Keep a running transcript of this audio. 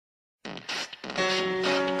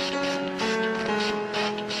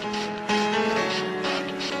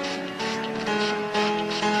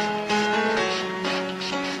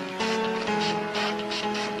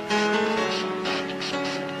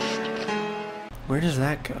Where does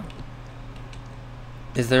that go?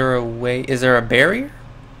 Is there a way? Is there a barrier?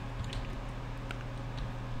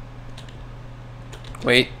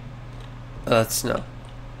 Wait. Oh, that's snow.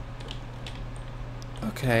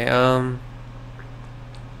 Okay, I'm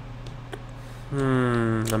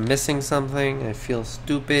missing something. I feel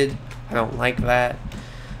stupid. I don't like that.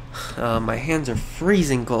 My hands are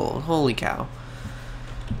freezing cold. Holy cow.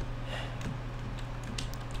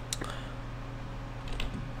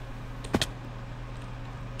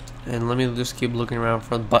 And let me just keep looking around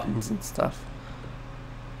for the buttons and stuff.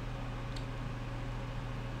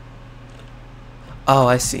 Oh,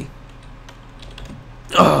 I see.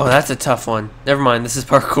 Oh, that's a tough one. Never mind, this is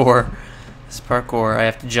parkour. This is parkour. I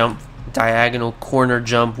have to jump, diagonal corner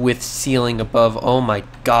jump with ceiling above. Oh my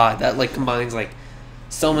god, that like combines like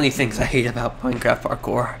so many things I hate about Minecraft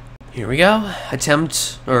parkour. Here we go.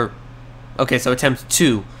 Attempt 2.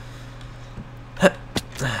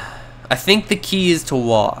 I think the key is to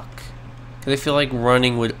walk. Because I feel like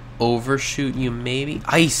running would overshoot you, maybe?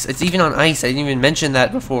 Ice! It's even on ice. I didn't even mention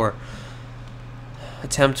that before.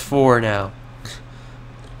 Attempt 4 now.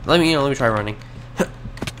 Let me try running.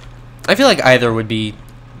 I feel like either would be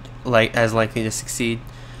like as likely to succeed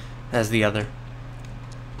as the other.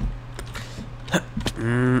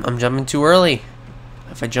 I'm jumping too early.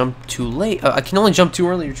 If I jump too late, I can only jump too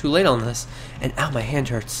early or too late on this. And ow, my hand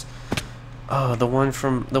hurts. Oh, the one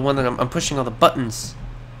that I'm pushing all the buttons.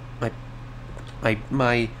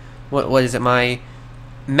 What is it? My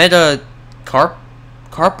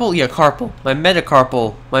carpal? Yeah, carpal. My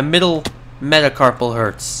metacarpal. My middle metacarpal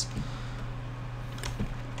hurts.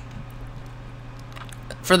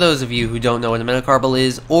 For those of you who don't know what a metacarpal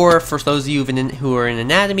is, or for those of you who are in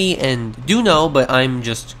anatomy and do know, but I'm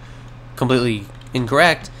just completely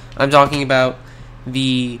incorrect, I'm talking about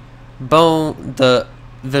the bone, the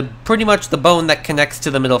pretty much the bone that connects to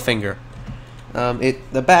the middle finger.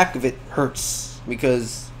 The back of it hurts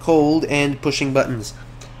because cold and pushing buttons.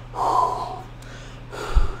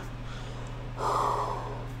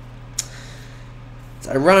 It's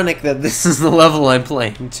ironic that this is the level I'm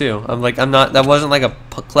playing too. That wasn't like a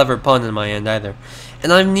clever pun in my end either.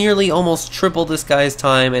 And I've nearly almost tripled this guy's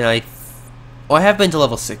time, and I have been to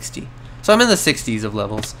level 60. So I'm in the 60s of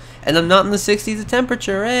levels. And I'm not in the 60s of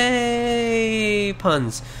temperature. Hey,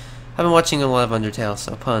 puns. I've been watching a lot of Undertale,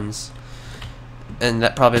 so puns. And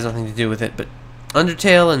that probably has nothing to do with it, but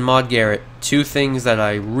Undertale and Maude Garrett, two things that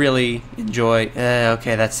I really enjoy.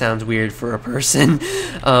 Okay, that sounds weird for a person.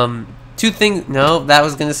 Two things. No, that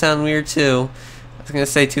was gonna sound weird too. I was gonna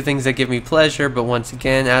say two things that give me pleasure, but once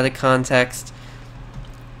again, out of context.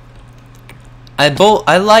 I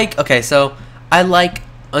like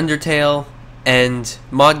Undertale and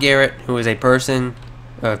Maude Garrett, who is a person,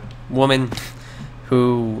 a woman,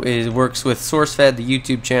 who works with SourceFed, the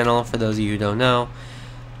YouTube channel, for those of you who don't know.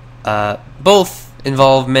 Both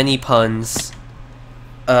involve many puns,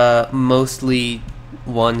 mostly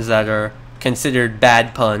ones that are considered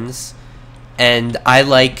bad puns, and I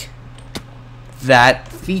like that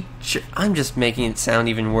feature. I'm just making it sound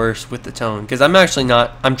even worse with the tone, because I'm actually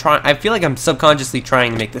not. I feel like I'm subconsciously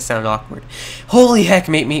trying to make this sound awkward. Holy heck,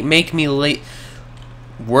 make me late.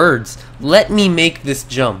 Words. Let me make this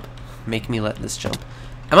jump. Make me let this jump.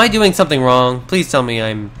 Am I doing something wrong? Please tell me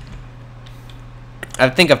I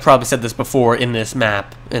think I've probably said this before in this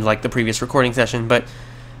map, in like the previous recording session, but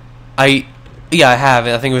I have.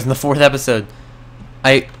 I think it was in the 4th episode.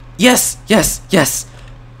 Yes!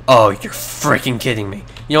 Oh, you're freaking kidding me.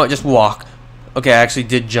 You know what, just walk. Okay, I actually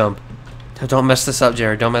did jump. Don't mess this up,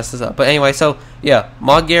 Jared, don't mess this up. But anyway, so, yeah,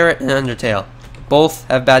 Maude Garrett and Undertale. Both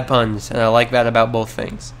have bad puns, and I like that about both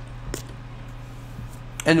things.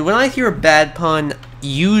 And when I hear a bad pun,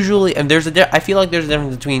 usually, and I feel like there's a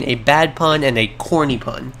difference between a bad pun and a corny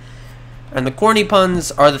pun. And the corny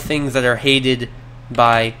puns are the things that are hated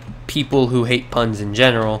by people who hate puns in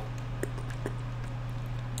general.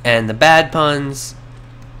 And the bad puns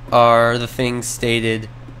are the things stated,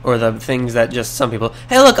 or the things that just some people,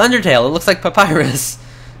 hey look, Undertale, it looks like papyrus.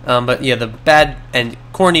 But yeah, the bad and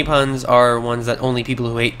corny puns are ones that only people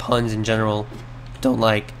who hate puns in general don't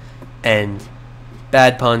like. And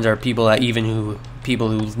bad puns are people who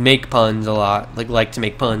make puns a lot, like to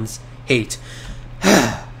make puns, hate.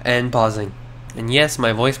 And pausing. And yes,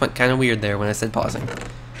 my voice went kind of weird there when I said pausing.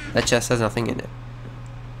 That chest has nothing in it.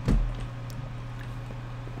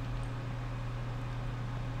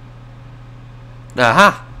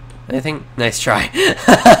 Aha! Anything? Nice try.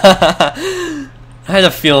 I had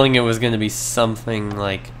a feeling it was going to be something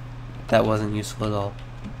like that wasn't useful at all.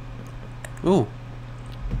 Ooh.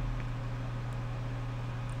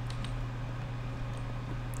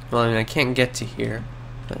 Well, I mean, I can't get to here,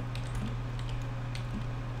 but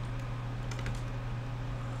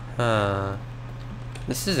Huh.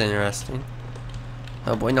 This is interesting.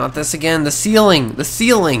 Oh boy, not this again. The ceiling! The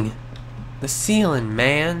ceiling! The ceiling,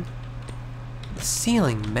 man. The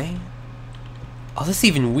ceiling, man. Oh, this is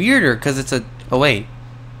even weirder because it's a... Oh, wait.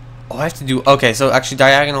 Oh, I have to do... Okay, so actually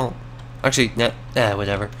diagonal... Actually, nah,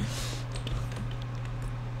 whatever.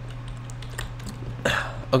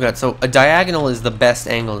 Oh god, so a diagonal is the best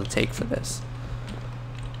angle to take for this.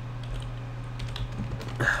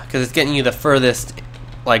 Because it's getting you the furthest,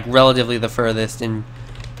 like relatively the furthest, and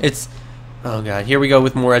it's... Oh god, here we go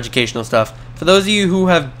with more educational stuff. For those of you who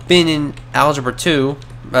have been in Algebra 2,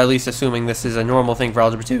 at least assuming this is a normal thing for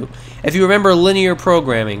Algebra 2, if you remember linear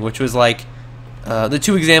programming, which was like, the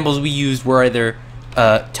two examples we used were either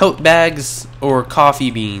tote bags or coffee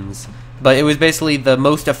beans. But it was basically the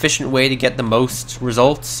most efficient way to get the most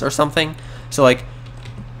results or something. So like,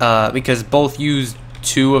 because both use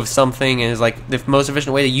two of something, and is like the most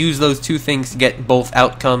efficient way to use those two things to get both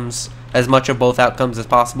outcomes, as much of both outcomes as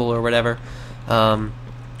possible, or whatever.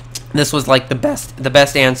 This was like the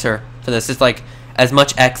best answer for this. It's like as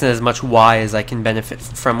much X and as much Y as I can benefit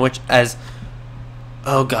from, which as...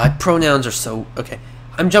 Oh god, pronouns are so... Okay,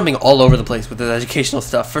 I'm jumping all over the place with the educational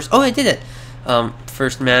stuff. First, oh, I did it!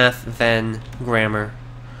 First math, then grammar.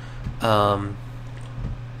 But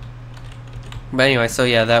anyway, so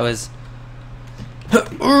yeah, that was...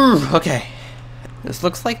 Okay. This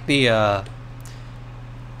looks like the, I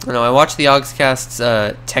don't know, I watched the Ogscast's,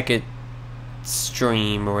 Tekkit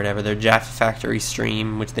stream, or whatever, their Jaffa Factory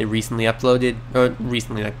stream, which they recently uploaded, or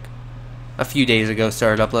recently, like, a few days ago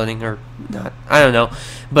started uploading, or not, I don't know.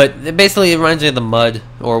 But basically it reminds me of the mud,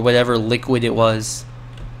 or whatever liquid it was.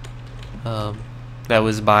 That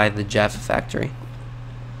was by the Jaffa Factory.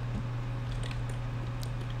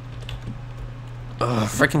 Ugh,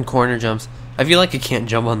 frickin' corner jumps. I feel like I can't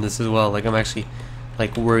jump on this as well. Like, I'm actually,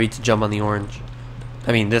 like, worried to jump on the orange.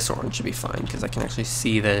 I mean, this orange should be fine, because I can actually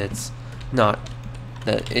see that it's not,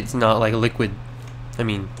 like, liquid. I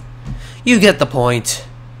mean, you get the point.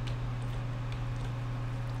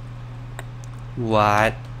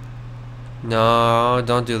 What? No,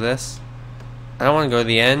 don't do this. I don't want to go to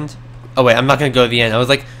the end. Oh wait, I'm not gonna go to the end. I was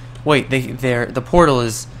like, wait, the portal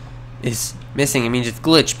is missing. It means it's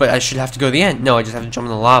glitched, but I should have to go to the end. No, I just have to jump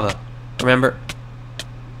in the lava. Remember?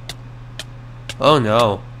 Oh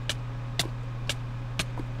no.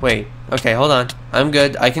 Wait. Okay, hold on. I'm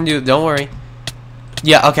good. I can do it. Don't worry.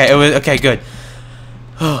 Yeah. Okay. It was okay. Good.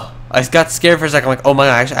 I got scared for a second. I'm like, oh my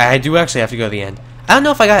god. I do actually have to go to the end. I don't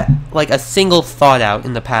know if I got like a single thought out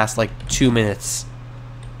in the past like 2 minutes,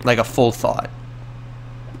 like a full thought.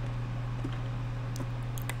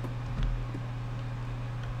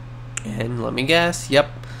 And let me guess.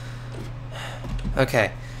 Yep.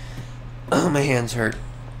 Okay. Oh, my hands hurt.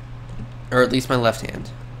 Or at least my left hand.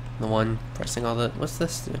 The one pressing all the... What's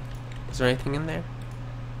this do? Is there anything in there?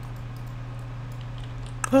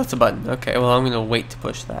 Oh, that's a button. Okay, well, I'm going to wait to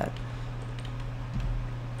push that.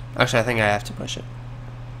 Actually, I think I have to push it.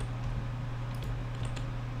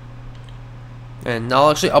 And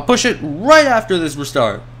I'll push it right after this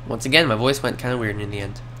restart. Once again, my voice went kind of weird in the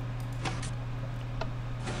end.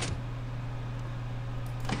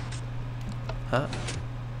 Huh?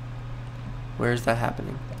 Where is that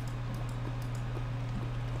happening?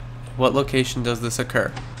 What location does this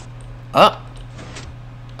occur? Oh!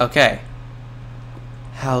 Okay.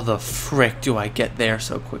 How the frick do I get there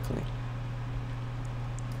so quickly?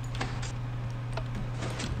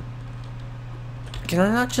 Can I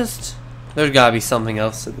not just... There's gotta be something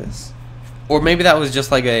else to this. Or maybe that was just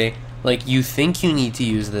like a... Like, you think you need to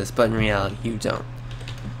use this, but in reality, you don't.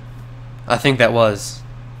 I think that was...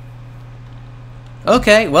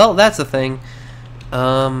 Okay, well, that's a thing.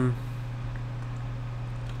 Now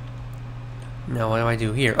what do I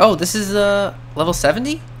do here? Oh, this is level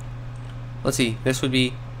 70? Let's see, this would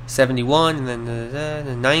be 71, and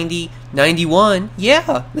then 90. 91?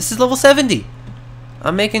 Yeah, this is level 70.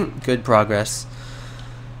 I'm making good progress.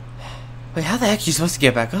 Wait, how the heck are you supposed to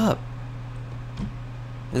get back up?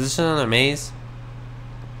 Is this another maze?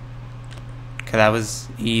 Okay, that was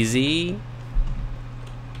easy.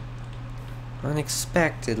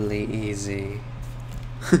 Unexpectedly easy.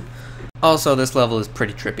 Also, this level is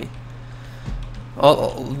pretty trippy.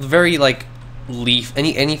 Very like leaf.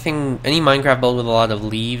 Any Minecraft build with a lot of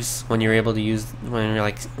leaves when you're able to use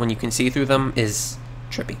when you can see through them is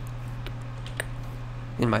trippy.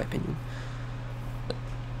 In my opinion.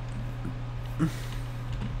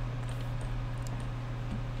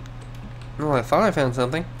 Oh, I thought I found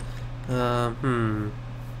something.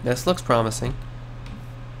 This looks promising.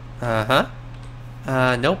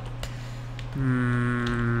 Nope.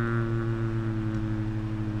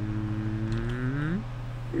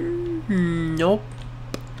 Nope.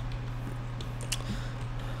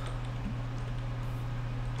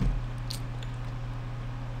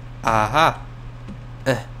 Aha.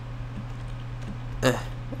 There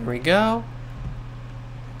we go.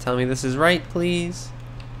 Tell me this is right, please.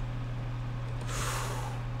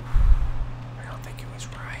 I don't think it was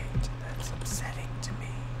right. That's upsetting to me.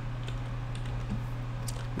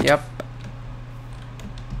 Yep.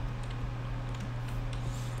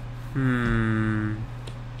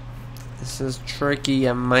 This is tricky.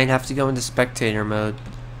 I might have to go into spectator mode.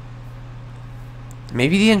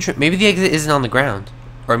 Maybe the exit isn't on the ground.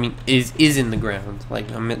 Or I mean is in the ground. Like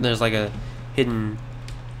there's like a hidden.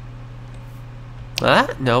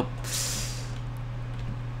 Nope.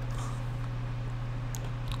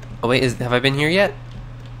 Oh wait, have I been here yet?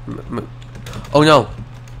 Oh no.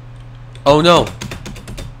 Oh no.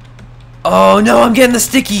 Oh no, I'm getting the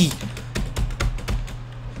sticky.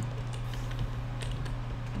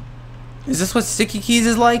 Is this what sticky keys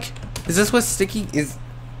is like? Is this what sticky keys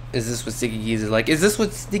is like? Is this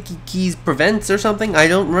what sticky keys prevents or something? I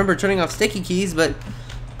don't remember turning off sticky keys, but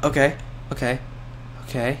okay.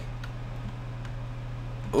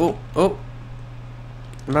 Oh.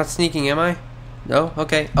 I'm not sneaking, am I? No?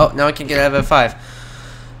 Okay. Oh, now I can get out of F5.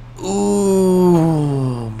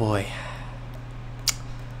 Ooh, boy.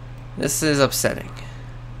 This is upsetting.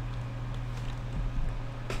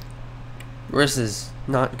 This is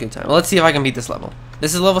not a good time. Well, let's see if I can beat this level.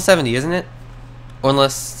 This is level 70, isn't it? Or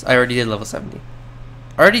unless I already did level 70.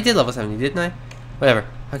 I already did level 70, didn't I? Whatever.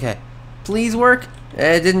 Okay. Please work.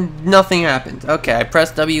 It didn't. Nothing happened. Okay, I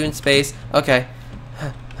pressed W in space. Okay.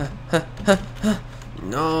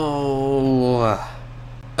 No.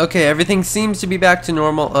 Okay, everything seems to be back to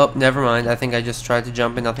normal. Oh, never mind. I think I just tried to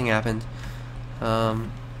jump and nothing happened.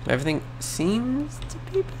 Everything seems to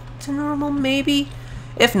be back to normal, maybe?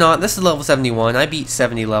 If not, this is level 71. I beat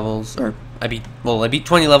 70 levels, or I beat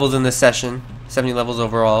 20 levels in this session. 70 levels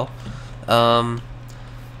overall. So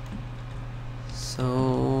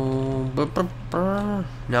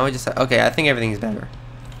now I just okay. I think everything's better.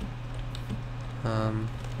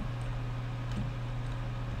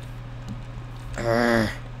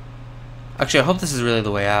 Actually, I hope this is really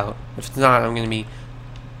the way out. If it's not, I'm gonna be.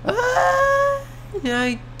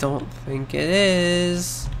 I don't think it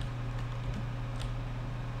is.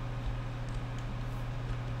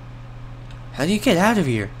 How do you get out of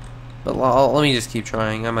here? But let me just keep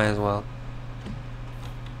trying. I might as well.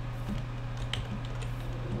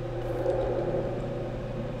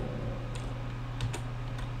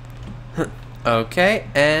 Okay,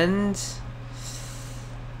 and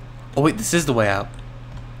oh wait, this is the way out.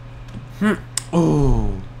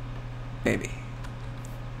 Ooh, baby.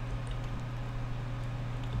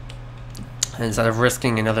 And instead of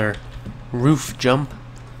risking another roof jump,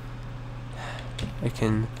 I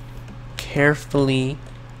can carefully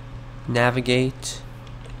navigate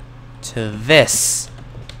to this,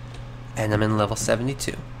 and I'm in level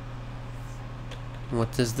 72.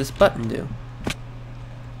 What does this button do?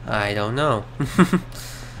 I don't know.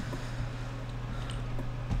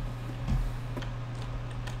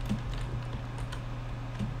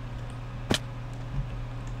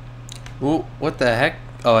 Ooh, what the heck?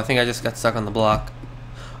 Oh, I think I just got stuck on the block.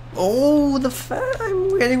 Oh,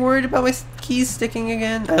 I'm getting worried about my keys sticking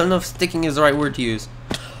again. I don't know if sticking is the right word to use.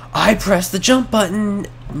 I pressed the jump button.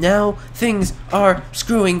 Now things are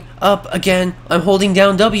screwing up again. I'm holding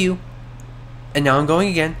down W. And now I'm going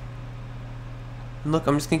again. And look,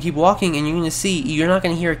 I'm just going to keep walking and you're going to see. You're not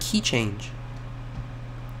going to hear a key change.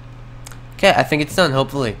 Okay, I think it's done,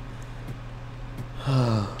 hopefully.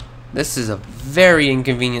 This is a very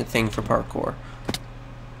inconvenient thing for parkour.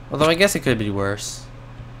 Although I guess it could be worse.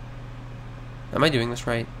 Am I doing this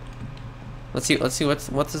right? Let's see what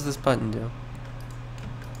does this button do?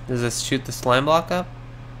 Does this shoot the slime block up?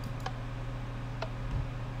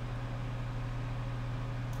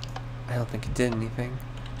 I don't think it did anything.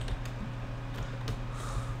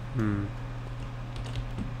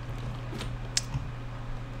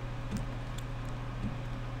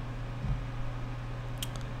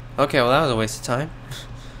 Okay, well that was a waste of time.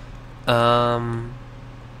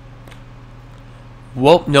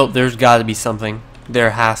 Well, nope, there's gotta be something.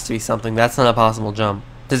 There has to be something. That's not a possible jump.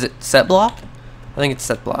 Does it set block? I think it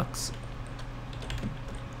set blocks.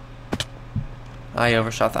 I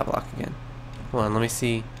overshot that block again. Hold on, let me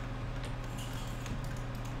see.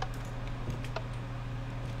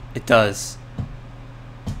 It does.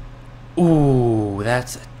 Ooh,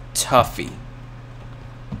 that's a toughie.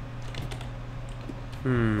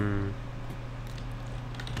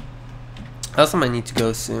 I also might need to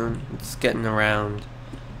go soon. It's getting around.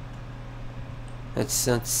 It's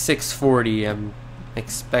 6:40.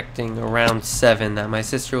 expecting around 7 that my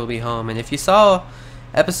sister will be home. And if you saw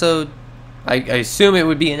episode, I assume it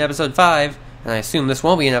would be in episode 5, and I assume this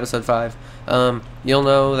won't be in episode 5, you'll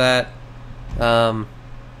know that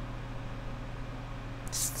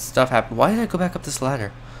stuff happened. Why did I go back up this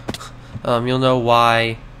ladder? You'll know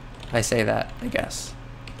why I say that, I guess.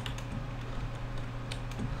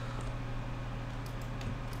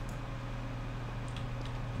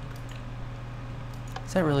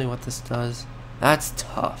 Is that really what this does? That's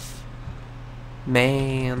tough.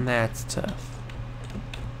 Man, that's tough.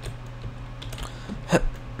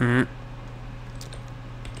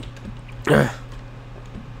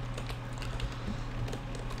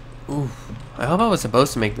 Ooh, I hope I was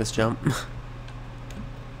supposed to make this jump.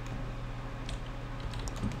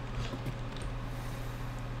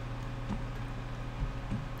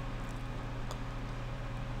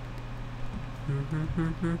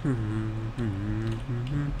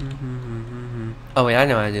 Oh wait, I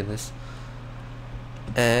know how to do this.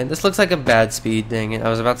 And this looks like a bad speed, dang it. I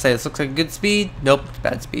was about to say this looks like a good speed. Nope,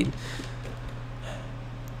 bad speed.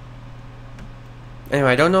 Anyway,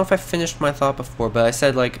 I don't know if I finished my thought before, but I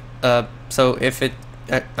said like, so if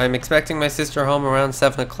I'm expecting my sister home around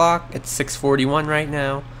 7 o'clock. It's 6:41 right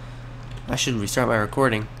now. I should restart my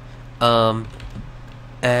recording. And,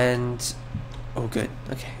 oh good,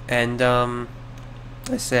 okay. And,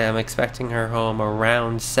 I say I'm expecting her home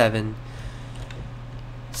around 7.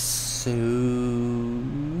 So,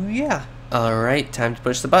 yeah. Alright, time to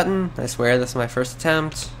push the button. I swear this is my first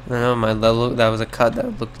attempt. I know that was a cut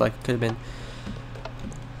that looked like it could have been.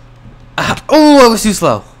 Oh, I was too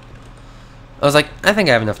slow. I was like, I think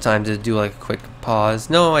I have enough time to do like a quick pause.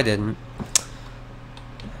 No, I didn't.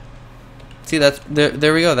 See, that's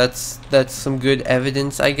there we go. That's some good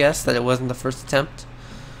evidence, I guess, that it wasn't the first attempt.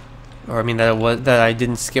 Or I mean that I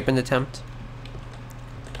didn't skip an attempt.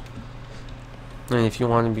 And if you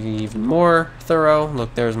want to be even more thorough,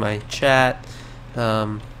 look, there's my chat. I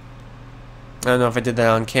don't know if I did that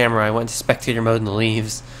on camera. I went to spectator mode in the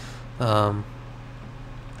leaves.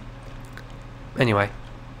 Anyway.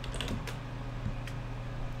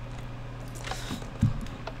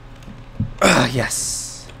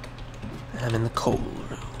 Yes. I'm in the cold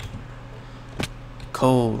room. The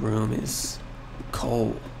cold room is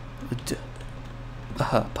cold.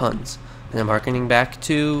 Puns. And I'm harkening back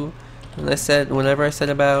to whenever I said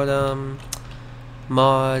about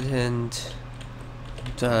Maude and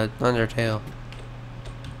Undertale.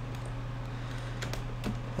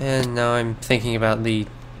 And now I'm thinking about the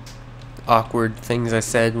awkward things I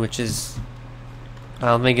said, which is, I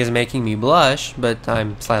don't think is making me blush, but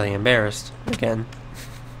I'm slightly embarrassed again.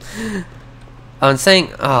 I'm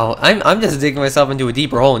saying, oh, I'm just digging myself into a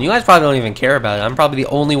deeper hole, and you guys probably don't even care about it. I'm probably the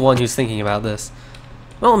only one who's thinking about this.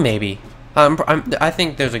 Well, maybe. I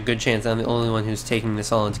think there's a good chance I'm the only one who's taking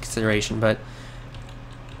this all into consideration, but,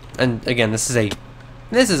 and again, this is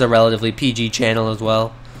a relatively PG channel as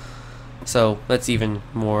well, so that's even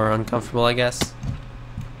more uncomfortable, I guess.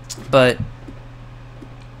 But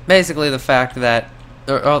basically, the fact that,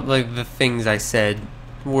 like the things I said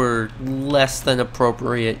were less than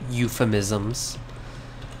appropriate euphemisms,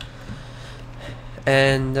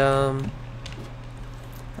 and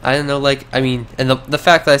I don't know, like, I mean, and the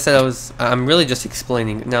fact that I said I'm really just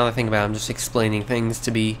explaining. Now that I think about it, I'm just explaining things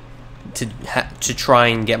to try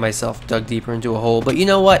and get myself dug deeper into a hole. But you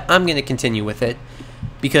know what? I'm gonna continue with it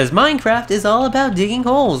because Minecraft is all about digging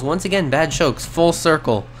holes. Once again, bad jokes, full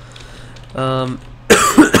circle. I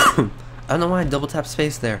don't know why I double tap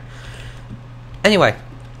space there. Anyway,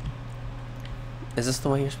 is this the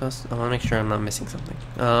way you're supposed to? I want to make sure I'm not missing something.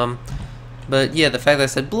 But yeah, the fact that I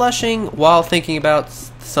said blushing while thinking about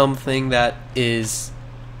something that is,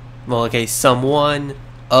 well, okay, someone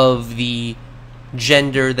of the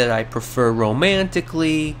gender that I prefer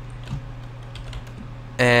romantically,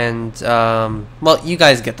 and well, you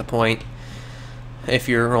guys get the point if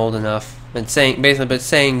you're old enough. And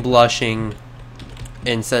saying blushing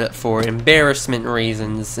instead for embarrassment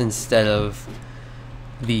reasons instead of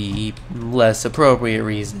the less appropriate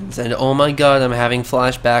reasons. And oh my god, I'm having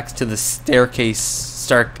flashbacks to the staircase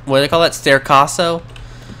what do they call that? Staircasso?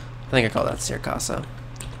 I think I call that staircasso.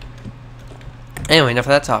 Anyway, enough of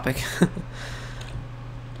that topic.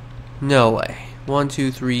 No way. 1,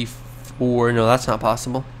 2, 3, 4. No, that's not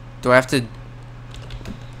possible. Do I have to?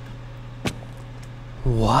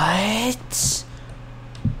 What?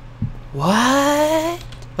 What?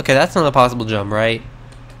 Okay, that's not a possible jump, right?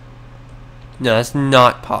 No, that's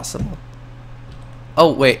not possible.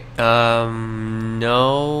 Oh, wait.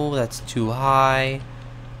 No, that's too high.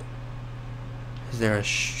 Is there a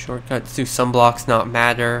shortcut? Do some blocks not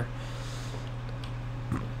matter?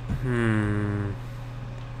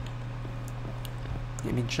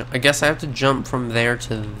 Maybe I guess I have to jump from there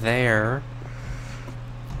to there,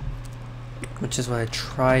 which is what I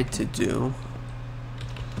tried to do.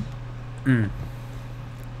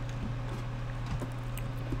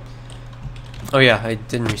 Oh yeah, I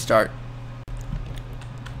didn't restart.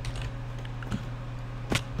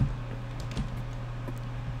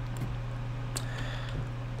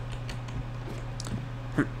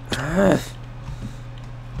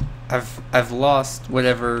 I've lost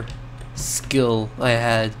whatever skill I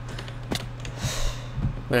had,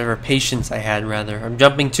 whatever patience I had, rather. I'm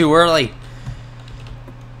jumping too early.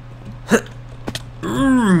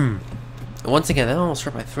 Once again, that almost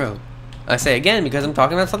hurt my throat. I say again because I'm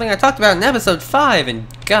talking about something I talked about in episode 5, and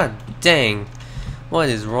god dang, what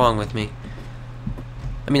is wrong with me?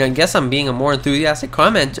 I mean, I guess I'm being a more enthusiastic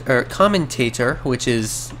commentator, which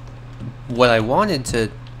is what I wanted to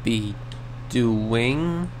be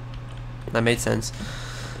doing. That made sense.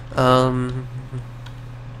 Too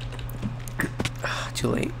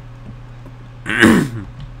late.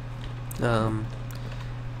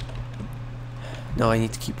 No, I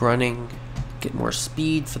need to keep running. Get more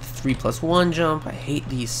speed for the 3+1 jump. I hate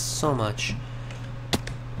these so much.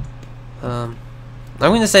 I'm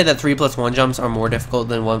going to say that 3+1 jumps are more difficult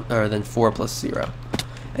than 4+0.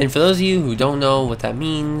 And for those of you who don't know what that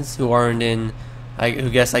means, who aren't in, I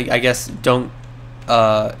guess don't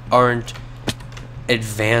aren't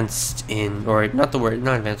advanced in, or not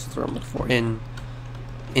advanced is the word I'm looking for,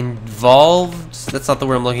 involved. That's not the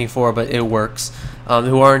word I'm looking for, but it works.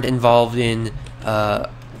 Who aren't involved in parkour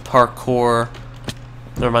or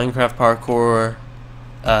Minecraft parkour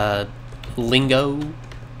lingo.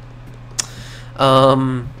 A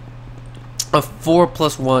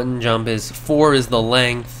 4+1 jump is 4 is the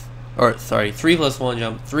length, or sorry, 3+1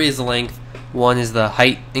 jump. 3 is the length. 1 is the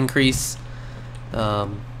height increase. Did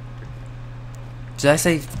I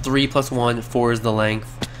say 3+1? 4 is the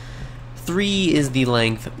length. 3 is the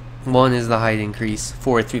length. 1 is the height increase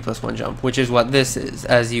for a 3+1 jump, which is what this is.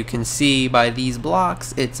 As you can see by these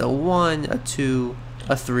blocks, it's a 1, a 2,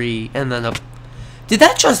 a 3, and then a... Did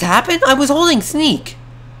that just happen? I was holding sneak!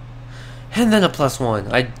 And then a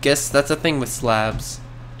 +1. I guess that's a thing with slabs.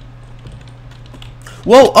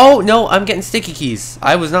 Whoa! Oh, no, I'm getting sticky keys.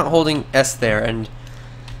 I was not holding S there, and...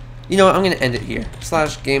 You know what, I'm going to end it here.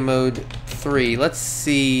 /game mode 3. Let's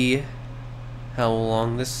see how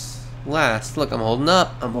long this lasts. Look, I'm holding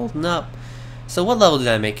up. I'm holding up. So what level did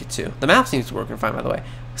I make it to? The map seems to work fine, by the way.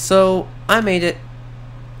 So I made it.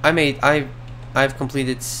 I've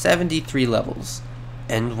completed 73 levels.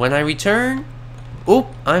 And when I return... Oop,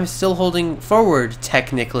 I'm still holding forward,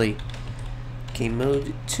 technically. Game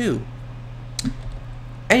mode 2.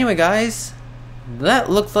 Anyway, guys, that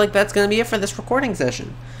looks like that's going to be it for this recording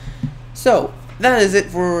session. So, that is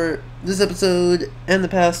it for this episode and the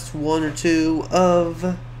past 1 or 2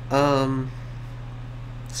 of,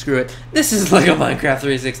 screw it. This is LEGO Minecraft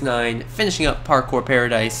 369, finishing up Parkour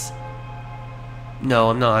Paradise.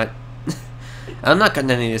 No, I'm not. I'm not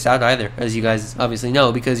cutting any of this out either, as you guys obviously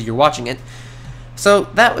know, because you're watching it. So,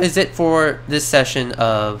 that is it for this session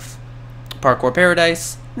of Parkour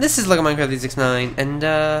Paradise. This is LEGO Minecraft 369, and,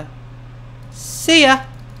 see ya!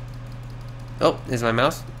 Oh, is my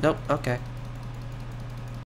mouse? Nope, okay.